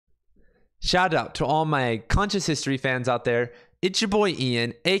Shout out to all my conscious history fans out there. It's your boy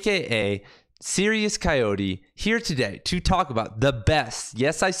Ian, aka Sirius Coyote, here today to talk about the best,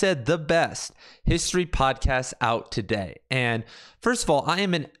 yes, I said the best history podcast out today. And first of all, I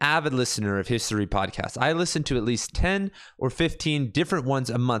am an avid listener of history podcasts. I listen to at least 10 or 15 different ones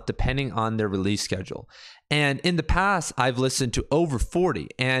a month, depending on their release schedule. And in the past, I've listened to over 40.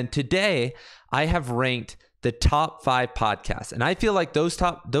 And today, I have ranked the top 5 podcasts. And I feel like those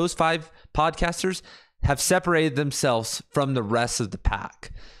 5 podcasters have separated themselves from the rest of the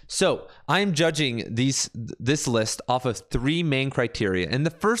pack. So I am judging this list off of 3 main criteria. And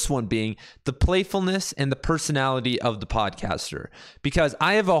the first one being the playfulness and the personality of the podcaster. Because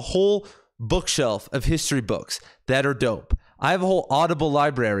I have a whole bookshelf of history books that are dope. I have a whole Audible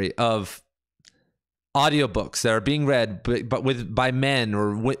library of audiobooks that are being read by men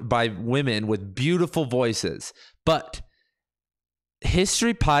or by women with beautiful voices. But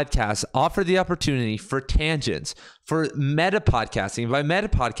history podcasts offer the opportunity for tangents, for meta podcasting. By meta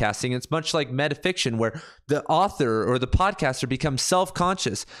podcasting, it's much like metafiction, where the author or the podcaster becomes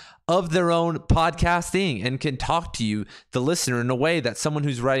self-conscious of their own podcasting and can talk to you, the listener, in a way that someone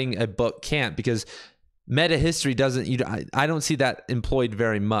who's writing a book can't, because meta history doesn't, I don't see that employed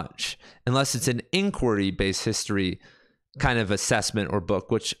very much unless it's an inquiry-based history kind of assessment or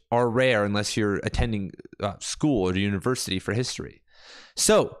book, which are rare unless you're attending school or university for history.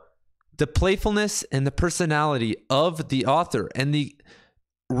 So the playfulness and the personality of the author and the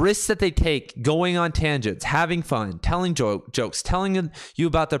risks that they take going on tangents, having fun, telling jokes, telling you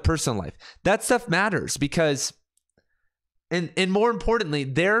about their personal life, that stuff matters because, and more importantly,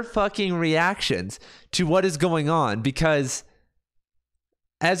 their fucking reactions to what is going on, because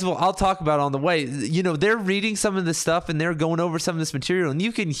as well, I'll talk about on the way, they're reading some of this stuff and they're going over some of this material, and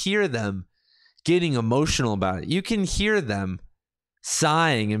you can hear them getting emotional about it. You can hear them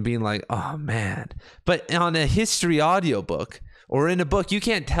sighing and being like, oh man. But on a history audiobook or in a book, you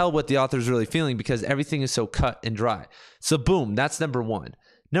can't tell what the author's really feeling because everything is so cut and dry. So boom, that's number 1.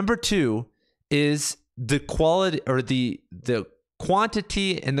 Number 2 is the quality or the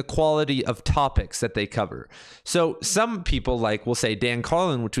quantity and the quality of topics that they cover. So some people, like we'll say Dan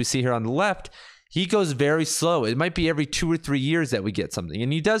Carlin, which we see here on the left, he goes very slow. It might be every 2 or 3 years that we get something.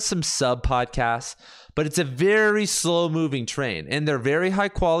 And he does some sub podcasts, but it's a very slow moving train. And they're very high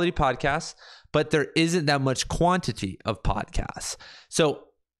quality podcasts, but there isn't that much quantity of podcasts. So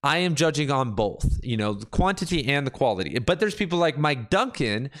I am judging on both, the quantity and the quality. But there's people like Mike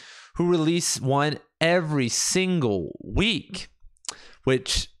Duncan who release one every single week,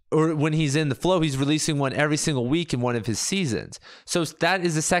 or when he's in the flow, he's releasing one every single week in one of his seasons. So that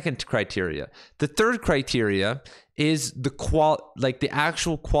is the second criteria. The third criteria is the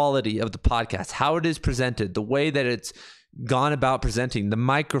actual quality of the podcast, how it is presented, the way that it's gone about presenting, the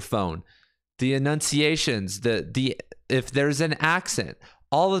microphone, the enunciations, the if there's an accent,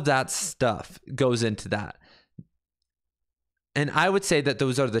 all of that stuff goes into that. And I would say that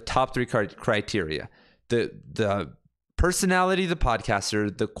those are the top 3 criteria. The personality of the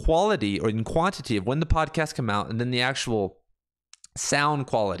podcaster, the quality or in quantity of when the podcasts come out, and then the actual sound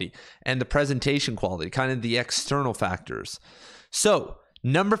quality and the presentation quality, kind of the external factors. So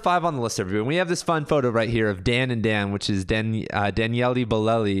number 5 on the list, everyone, we have this fun photo right here of Dan and Dan, which is Daniele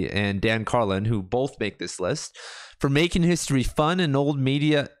Bolelli and Dan Carlin, who both make this list for making history fun and old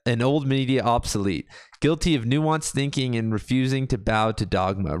media obsolete. Guilty of nuanced thinking and refusing to bow to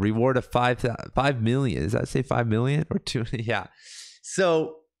dogma. Reward of 5 million. Does that say 5 million or 2? Yeah.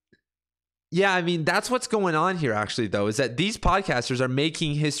 So, yeah, I mean, that's what's going on here, actually, though, is that these podcasters are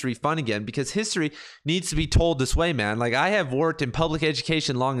making history fun again, because history needs to be told this way, man. Like, I have worked in public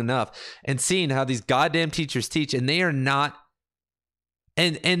education long enough and seen how these goddamn teachers teach, and they are not.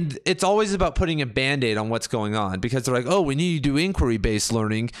 And it's always about putting a Band-Aid on what's going on, because they're like, oh, we need to do inquiry-based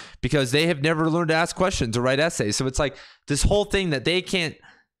learning because they have never learned to ask questions or write essays. So it's like this whole thing that they can't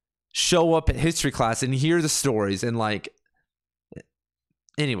show up at history class and hear the stories. And like,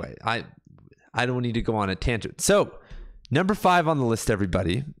 anyway, I don't need to go on a tangent. So number 5 on the list,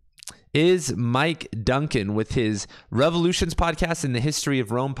 everybody, is Mike Duncan with his Revolutions podcast and the History of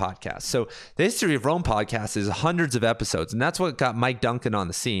Rome podcast. So the History of Rome podcast is hundreds of episodes, and that's what got Mike Duncan on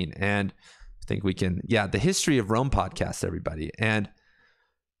the scene. And I think the History of Rome podcast, everybody. And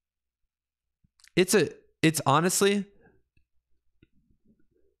it's honestly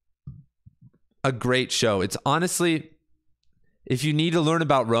a great show. It's honestly, if you need to learn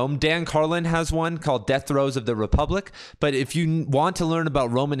about Rome, Dan Carlin has one called Death Throes of the Republic. But if you want to learn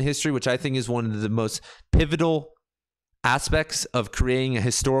about Roman history, which I think is one of the most pivotal aspects of creating a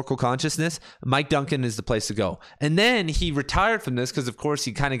historical consciousness, Mike Duncan is the place to go. And then he retired from this because, of course,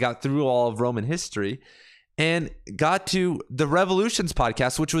 he kind of got through all of Roman history and got to the Revolutions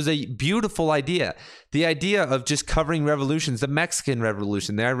podcast, which was a beautiful idea. The idea of just covering revolutions, the Mexican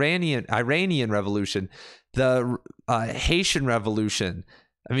Revolution, the Iranian Revolution, the Haitian Revolution.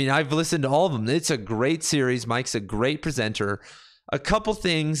 I mean, I've listened to all of them. It's a great series. Mike's a great presenter. A couple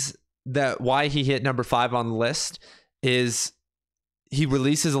things that why he hit number 5 on the list is he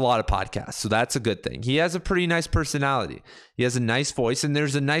releases a lot of podcasts. So that's a good thing. He has a pretty nice personality. He has a nice voice, and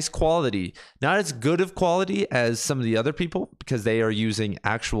there's a nice quality. Not as good of quality as some of the other people because they are using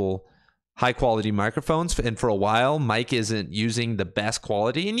actual high quality microphones. And for a while, Mike isn't using the best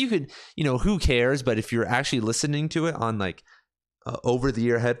quality. And you could, who cares? But if you're actually listening to it on like over the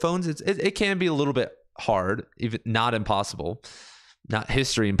ear headphones, it can be a little bit hard, even not impossible, not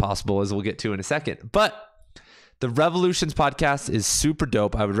history impossible, as we'll get to in a second. But the Revolutions podcast is super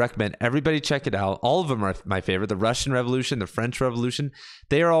dope. I would recommend everybody check it out. All of them are my favorite. The Russian Revolution, the French Revolution,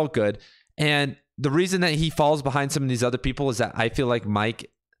 they are all good. And the reason that he falls behind some of these other people is that I feel like Mike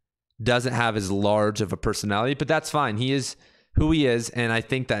doesn't have as large of a personality, but that's fine. He is who he is, and I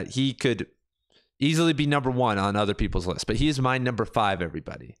think that he could easily be number 1 on other people's list. But he is my number 5,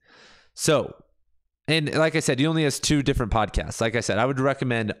 everybody. So, and like I said, he only has 2 different podcasts. Like I said, I would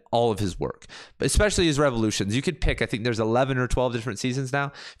recommend all of his work, but especially his Revolutions. You could pick, I think there's 11 or 12 different seasons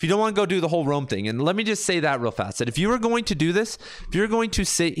now. If you don't want to go do the whole Rome thing, and let me just say that real fast, that if you are going to do this, if you're going to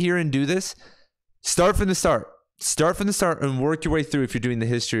sit here and do this, start from the start. Start from the start and work your way through if you're doing the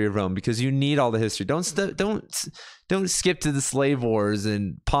history of Rome, because you need all the history. Don't skip to the slave wars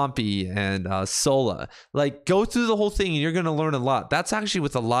and Pompey and Sulla. Like, go through the whole thing and you're going to learn a lot. That's actually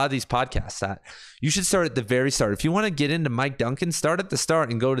with a lot of these podcasts that you should start at the very start. If you want to get into Mike Duncan, start at the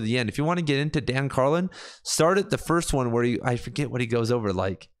start and go to the end. If you want to get into Dan Carlin, start at the first one where I forget what he goes over.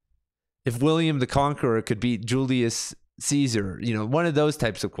 Like, if William the Conqueror could beat Julius Caesar, one of those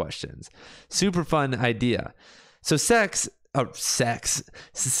types of questions. Super fun idea. So second and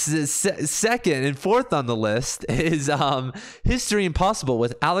fourth on the list is History Impossible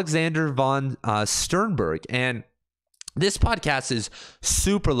with Alexander von Sternberg. And this podcast is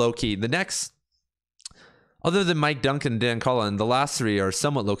super low-key. The next, other than Mike Duncan and Dan Carlin, the last 3 are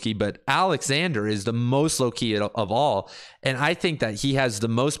somewhat low-key, but Alexander is the most low-key of all. And I think that he has the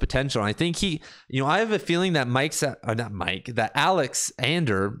most potential. I think I have a feeling that that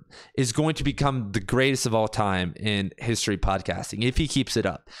Alexander is going to become the greatest of all time in history podcasting if he keeps it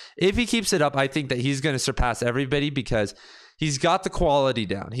up. If he keeps it up, I think that he's going to surpass everybody because he's got the quality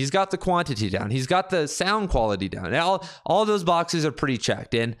down. He's got the quantity down. He's got the sound quality down. All those boxes are pretty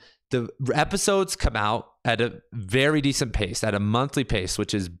checked. And the episodes come out at a very decent pace, at a monthly pace,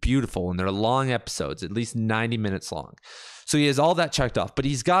 which is beautiful. And they're long episodes, at least 90 minutes long. So he has all that checked off, but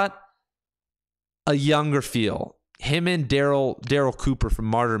he's got a younger feel. Him and Daryl Cooper from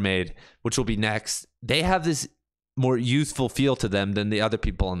Martyr Made, which will be next, they have this more youthful feel to them than the other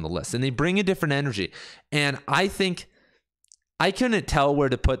people on the list. And they bring a different energy. And I think I couldn't tell where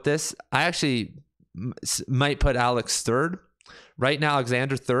to put this. I actually might put Alex 3rd. Right now,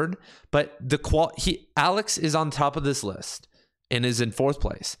 Alexander 3rd, but Alex is on top of this list and is in 4th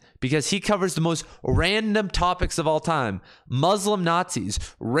place because he covers the most random topics of all time: Muslim Nazis,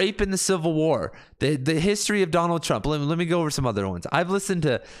 rape in the Civil War, the history of Donald Trump. Let me go over some other ones. I've listened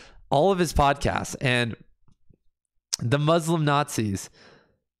to all of his podcasts, and the Muslim Nazis,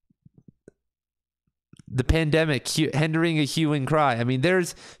 the pandemic, hindering a hue and cry. I mean,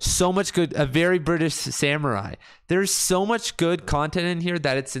 there's so much good, a very British samurai. There's so much good content in here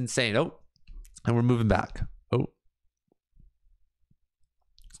that it's insane. Oh, and we're moving back. Oh,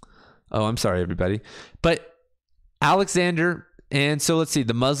 I'm sorry, everybody. But Alexander, and so let's see,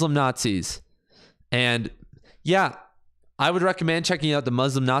 the Muslim Nazis. And yeah, I would recommend checking out the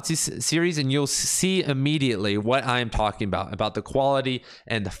Muslim Nazis series, and you'll see immediately what I'm talking about the quality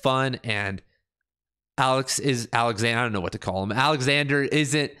and the fun. And Alexander, I don't know what to call him. Alexander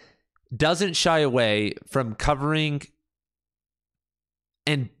doesn't shy away from covering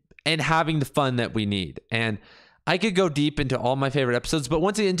and having the fun that we need. And I could go deep into all my favorite episodes, but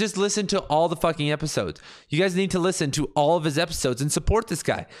once again, just listen to all the fucking episodes. You guys need to listen to all of his episodes and support this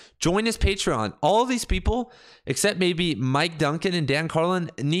guy. Join his Patreon. All of these people, except maybe Mike Duncan and Dan Carlin,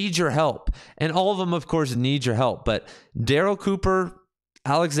 need your help. And all of them, of course, need your help. But Daryl Cooper,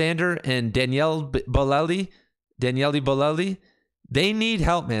 Alexander, and Daniele Bolelli, they need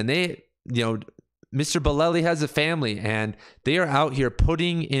help, man. Mr. Bolelli has a family, and they are out here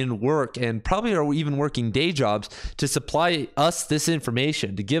putting in work and probably are even working day jobs to supply us this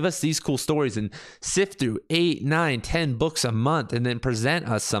information, to give us these cool stories and sift through 8, 9, 10 books a month and then present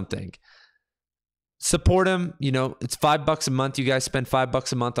us something. Support them. You know, it's $5 a month. You guys spend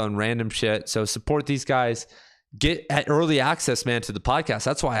 $5 a month on random shit. So support these guys. Get at early access, man, to the podcast.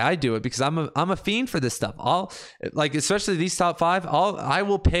 That's why I do it, because I'm a fiend for this stuff. I'll like, especially these top 5. I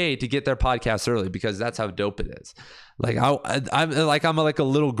will pay to get their podcasts early, because that's how dope it is. Like I'm like a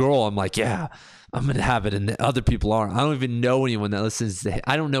little girl. I'm like, yeah, I'm gonna have it, and the other people aren't. I don't even know anyone that listens to.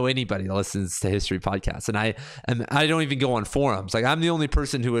 I don't know anybody that listens to history podcasts, and I don't even go on forums. Like, I'm the only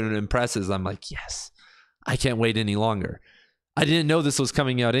person who it impresses. I'm like, yes, I can't wait any longer. I didn't know this was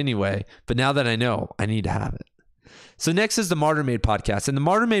coming out anyway, but now that I know, I need to have it. So next is the Martyr Made podcast. And the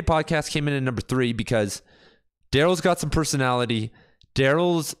Martyr Made podcast came in at number 3 because Daryl's got some personality.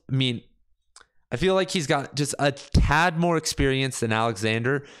 I feel like he's got just a tad more experience than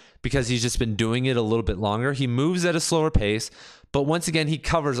Alexander, because he's just been doing it a little bit longer. He moves at a slower pace, but once again, he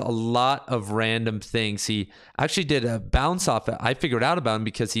covers a lot of random things. He actually did a bounce off. I figured out about him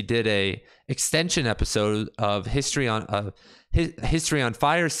because he did a extension episode of History on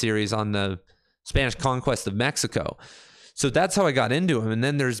Fire series on the Spanish conquest of Mexico. So that's how I got into him. And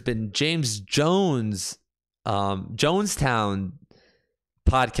then there's been James Jones, Jonestown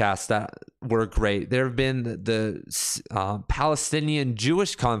podcasts that were great. There have been the Palestinian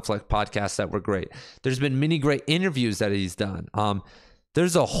Jewish conflict podcasts that were great. There's been many great interviews that he's done.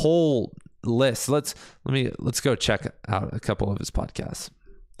 There's a whole list. Let's go check out a couple of his podcasts.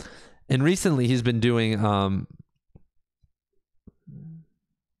 And recently he's been doing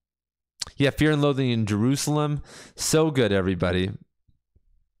Fear and Loathing in Jerusalem. So good, everybody.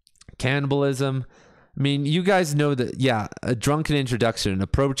 Cannibalism. I mean, you guys know that, A Drunken Introduction,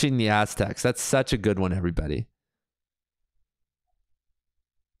 Approaching the Aztecs. That's such a good one, everybody.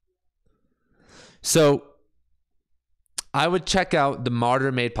 So I would check out the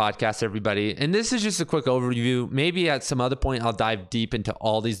Martyr Made podcast, everybody. And this is just a quick overview. Maybe at some other point, I'll dive deep into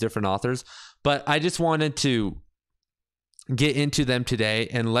all these different authors. But I just wanted to get into them today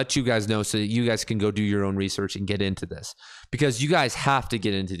and let you guys know so that you guys can go do your own research and get into this, because you guys have to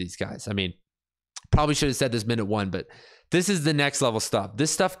get into these guys. I mean, probably should have said this minute 1, but this is the next level stuff.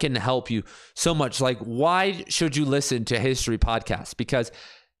 This stuff can help you so much. Like, why should you listen to history podcasts? Because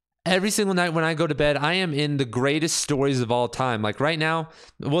every single night when I go to bed, I am in the greatest stories of all time. Like right now,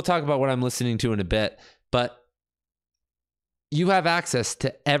 we'll talk about what I'm listening to in a bit, but you have access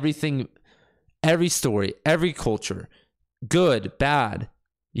to everything, every story, every culture, good, bad,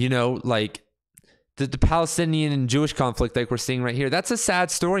 like the Palestinian and Jewish conflict like we're seeing right here. That's a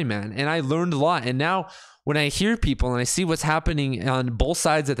sad story, man. And I learned a lot. And now when I hear people and I see what's happening on both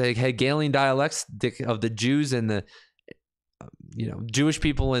sides of the Hegelian dialects of the Jews and the Jewish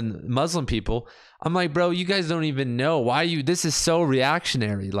people and Muslim people, I'm like, bro, you guys don't even know this is so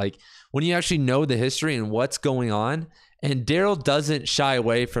reactionary. Like, when you actually know the history and what's going on. And Daryl doesn't shy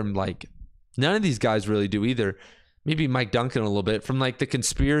away from, like, none of these guys really do either. Maybe Mike Duncan a little bit, from like the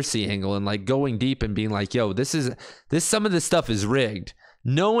conspiracy angle and like going deep and being like, yo, some of this stuff is rigged.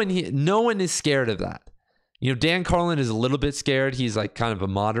 No one is scared of that. Dan Carlin is a little bit scared. He's like kind of a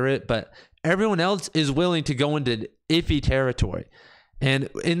moderate, but everyone else is willing to go into iffy territory. And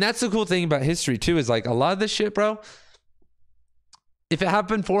that's the cool thing about history too, is like a lot of this shit, bro, if it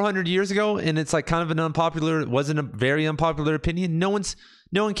happened 400 years ago and it's like kind of it wasn't a very unpopular opinion, no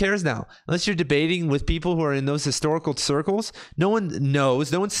one cares now. Unless you're debating with people who are in those historical circles, no one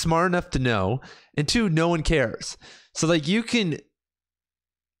knows. No one's smart enough to know. And 2, no one cares. So like you can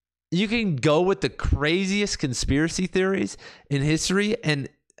go with the craziest conspiracy theories in history and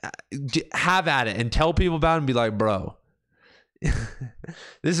have at it and tell people about it and be like, bro,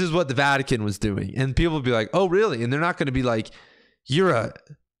 this is what the Vatican was doing. And people will be like, oh, really? And they're not going to be like, you're a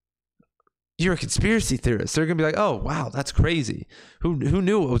conspiracy theorist. They're going to be like, oh, wow, that's crazy. Who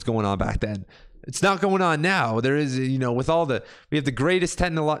knew what was going on back then? It's not going on now. There is, with we have the greatest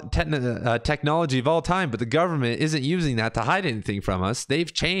technology of all time, but the government isn't using that to hide anything from us.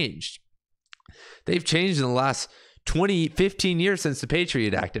 They've changed. They've changed in the last 15 years since the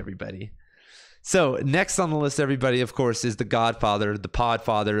Patriot Act, everybody. So next on the list, everybody, of course, is the godfather, the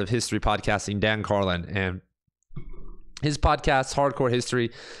podfather of history podcasting, Dan Carlin. And his podcast, Hardcore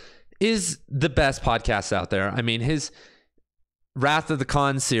History, is the best podcast out there. I mean, his Wrath of the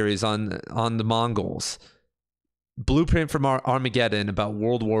Khan series on the Mongols, Blueprint from Armageddon about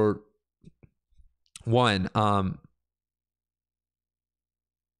World War I.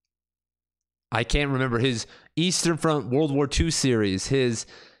 I can't remember his Eastern Front World War II series, his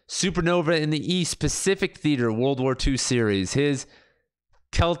Supernova in the East, Pacific Theater, World War II series, his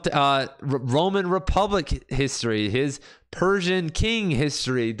Roman Republic history, his Persian king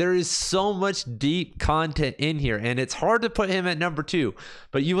history. There is so much deep content in here, and it's hard to put him at number 2,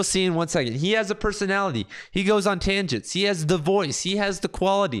 but you will see in 1 second. He has a personality. He goes on tangents. He has the voice. He has the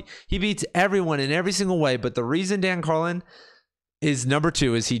quality. He beats everyone in every single way, but the reason Dan Carlin is number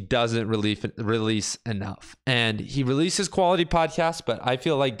 2 is he doesn't release enough. And he releases quality podcasts, but I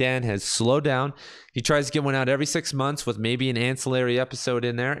feel like Dan has slowed down. He tries to get one out every 6 months with maybe an ancillary episode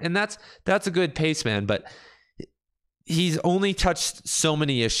in there. And that's a good pace, man. But he's only touched so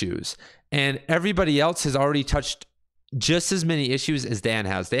many issues. And everybody else has already touched just as many issues as Dan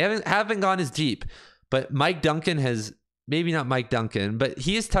has. They haven't gone as deep. But Mike Duncan has, maybe not Mike Duncan, but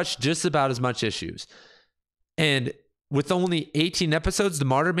he has touched just about as much issues. And with only 18 episodes, the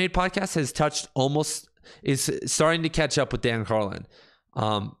Martyr Made podcast is starting to catch up with Dan Carlin.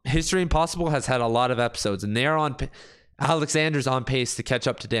 History Impossible has had a lot of episodes, and they're Alexander's on pace to catch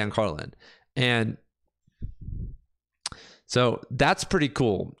up to Dan Carlin. And so that's pretty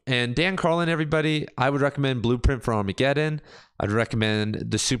cool. And Dan Carlin, everybody, I would recommend Blueprint for Armageddon. I'd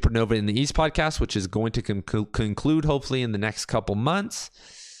recommend the Supernova in the East podcast, which is going to conclude hopefully in the next couple months.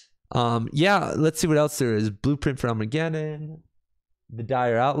 Let's see what else there is. Blueprint for Armageddon, The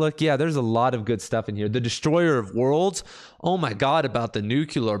Dire Outlook. Yeah, there's a lot of good stuff in here. The Destroyer of Worlds. Oh my God, about the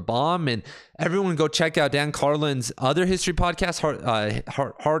nuclear bomb. And everyone go check out Dan Carlin's other history podcast,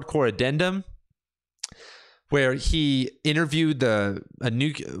 Hardcore Addendum, where he interviewed a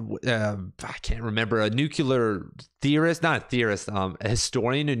nuclear theorist, not a theorist, a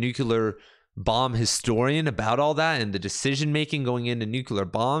historian, a nuclear bomb historian about all that and the decision making going into nuclear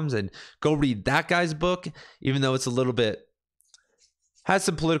bombs. And go read that guy's book, even though it's a little bit has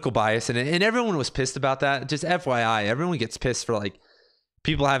some political bias in it. And everyone was pissed about that. Just FYI, everyone gets pissed for like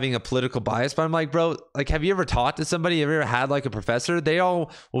people having a political bias. But I'm like, bro, like, have you ever talked to somebody? Have you ever had like a professor? They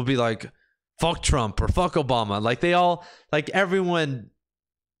all will be like, fuck Trump or fuck Obama. Like they all, like everyone,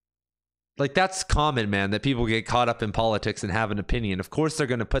 like that's common, man, that people get caught up in politics and have an opinion. Of course, they're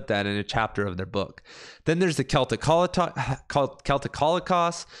going to put that in a chapter of their book. Then there's the Celtic Holocaust,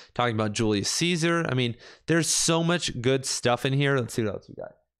 talking about Julius Caesar. I mean, there's so much good stuff in here. Let's see what else we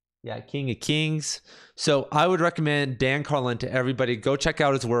got. Yeah, King of Kings. So I would recommend Dan Carlin to everybody. Go check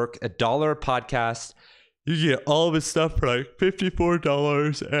out his work, $1 a podcast. You get all of his stuff for like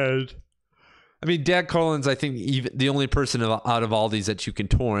 $54. And I mean, Dan Carlin's, I think, even the only person out of all these that you can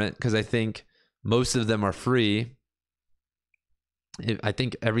torrent, because I think most of them are free. I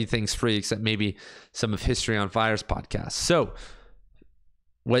think everything's free except maybe some of History on Fire's podcasts. So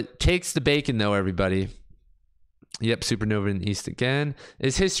what takes the bacon, though, everybody, yep, Supernova in the East again,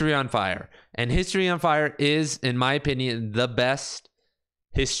 is History on Fire. And History on Fire is, in my opinion, the best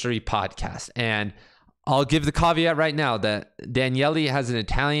history podcast. And I'll give the caveat right now that Daniele has an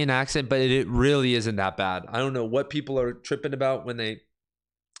Italian accent, but it really isn't that bad. I don't know what people are tripping about I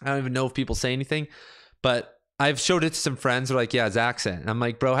don't even know if people say anything, but I've showed it to some friends who are like, yeah, his accent. And I'm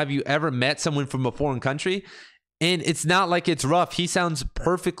like, bro, have you ever met someone from a foreign country? And it's not like it's rough. He sounds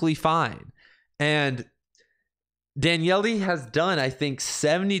perfectly fine. And Daniele has done, I think,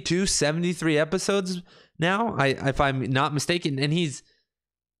 72, 73 episodes now, if I'm not mistaken. And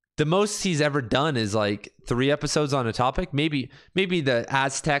the most he's ever done is like 3 episodes on a topic. Maybe the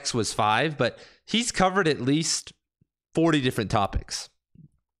Aztecs was 5, but he's covered at least 40 different topics,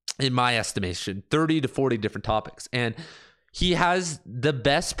 in my estimation, 30 to 40 different topics. And he has the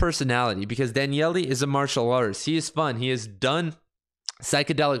best personality because Daniele is a martial artist. He is fun. He has done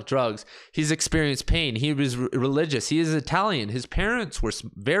psychedelic drugs. He's experienced pain. He was religious. He is Italian. His parents were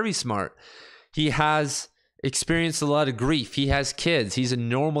very smart. He has experienced a lot of grief. He has kids. He's a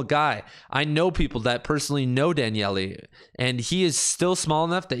normal guy. I know people that personally know Daniele, and he is still small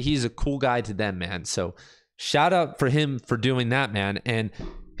enough that he's a cool guy to them, man. So shout out for him for doing that, man. And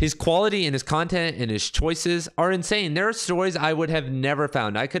his quality and his content and his choices are insane. There are stories I would have never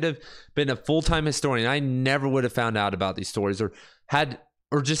found. I could have been a full-time historian. I never would have found out about these stories or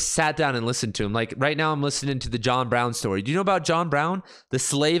just sat down and listened to them. Like right now I'm listening to the John Brown story. Do you know about John Brown, the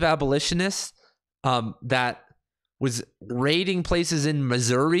slave abolitionist that was raiding places in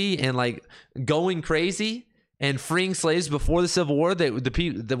Missouri and like going crazy and freeing slaves before the Civil War?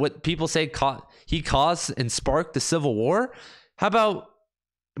 What people say he caused and sparked the Civil War. How about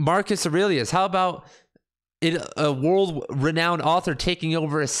Marcus Aurelius? How about a world-renowned author taking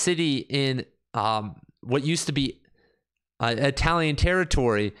over a city in what used to be Italian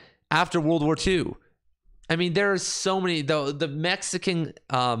territory after World War II? I mean, there are so many. The Mexican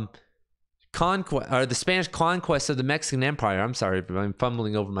conquest, or the Spanish conquest of the Mexican Empire. I'm sorry, I'm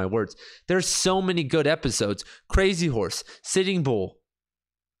fumbling over my words. There's so many good episodes. Crazy Horse, Sitting Bull,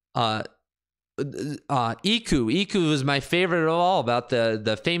 Iku was my favorite of all, about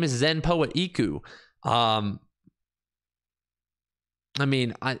the famous Zen poet Iku. I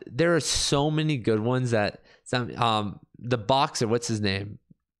mean, there are so many good ones that the boxer, what's his name?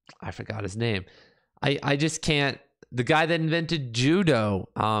 I forgot his name. I just can't. The guy that invented judo.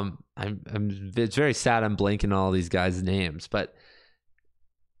 It's very sad I'm blanking on all these guys' names, but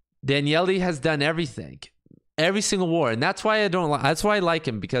Daniele has done everything, every single war, and that's why I don't. That's why I like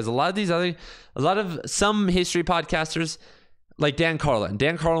him, because a lot of some history podcasters like Dan Carlin.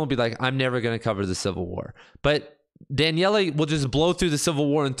 Dan Carlin will be like, I'm never going to cover the Civil War, but Daniele will just blow through the Civil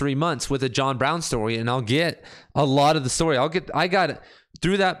War in 3 months with a John Brown story, and I'll get a lot of the story.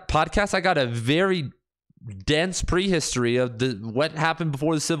 Through that podcast, I got a very dense prehistory of what happened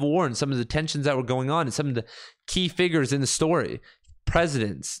before the Civil War and some of the tensions that were going on and some of the key figures in the story.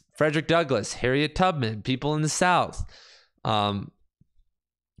 Presidents, Frederick Douglass, Harriet Tubman, people in the South,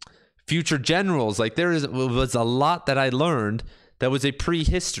 future generals. Like, was a lot that I learned that was a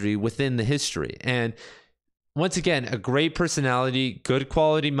prehistory within the history. And once again, a great personality, good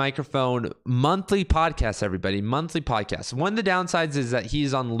quality microphone, monthly podcast, everybody, monthly podcast. One of the downsides is that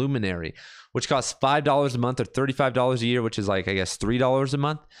he's on Luminary, which costs $5 a month or $35 a year, which is like, I guess, $3 a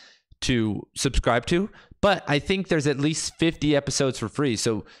month to subscribe to. But I think there's at least 50 episodes for free.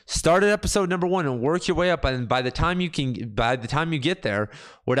 So start at episode number 1 and work your way up. And by the time you get there,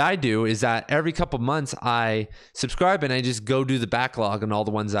 what I do is that every couple months I subscribe and I just go do the backlog and all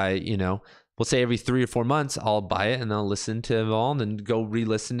the ones we'll say every 3 or 4 months, I'll buy it and I'll listen to them all and then go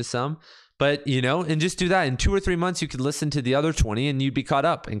re-listen to some. But, and just do that. In 2 or 3 months, you could listen to the other 20 and you'd be caught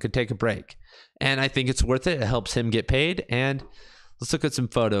up and could take a break. And I think it's worth it. It helps him get paid. And let's look at some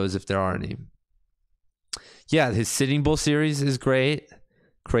photos if there are any. Yeah, his Sitting Bull series is great.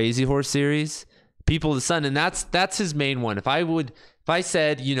 Crazy Horse series. People of the Sun. And that's his main one. If I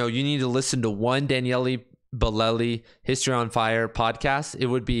said, you need to listen to one Daniele Bolelli History on Fire podcast, it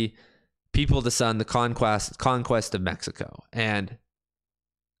would be People of the Sun, the conquest of Mexico. And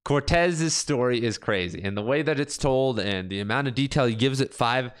Cortez's story is crazy. And the way that it's told and the amount of detail he gives it,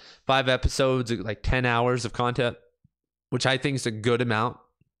 five episodes, like 10 hours of content, which I think is a good amount.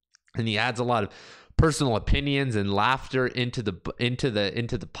 And he adds a lot of personal opinions and laughter into the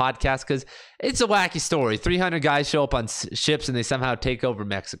podcast, because it's a wacky story. 300 guys show up on ships and they somehow take over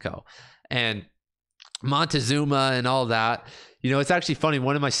Mexico. And Montezuma and all that. It's actually funny.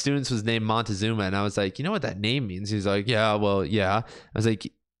 One of my students was named Montezuma, and I was like, you know what that name means? He's like, yeah, well, yeah. I was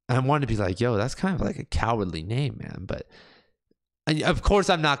like, I wanted to be like, yo, that's kind of like a cowardly name, man. But of course,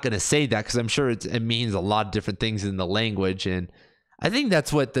 I'm not going to say that, because I'm sure it means a lot of different things in the language. And I think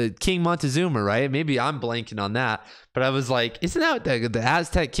that's what the King Montezuma, right? Maybe I'm blanking on that. But I was like, isn't that the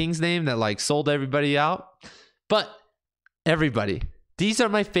Aztec king's name that like sold everybody out? But everybody, these are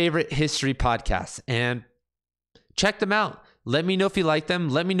my favorite history podcasts, and check them out. Let me know if you like them.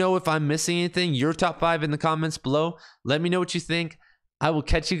 Let me know if I'm missing anything. Your top 5 in the comments below. Let me know what you think. I will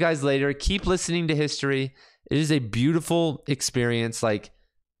catch you guys later. Keep listening to history. It is a beautiful experience. Okay,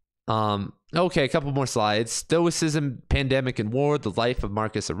 a couple more slides. Stoicism, Pandemic and War, The Life of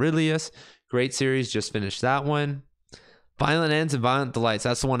Marcus Aurelius. Great series. Just finished that one. Violent Ends and Violent Delights.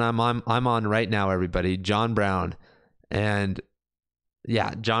 That's the one I'm on right now, everybody. John Brown. And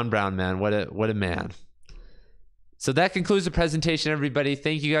yeah, John Brown, man. What a man. So that concludes the presentation, everybody.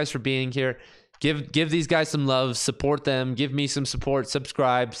 Thank you guys for being here. Give these guys some love, support them, give me some support,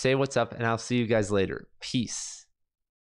 subscribe, say what's up, and I'll see you guys later. Peace.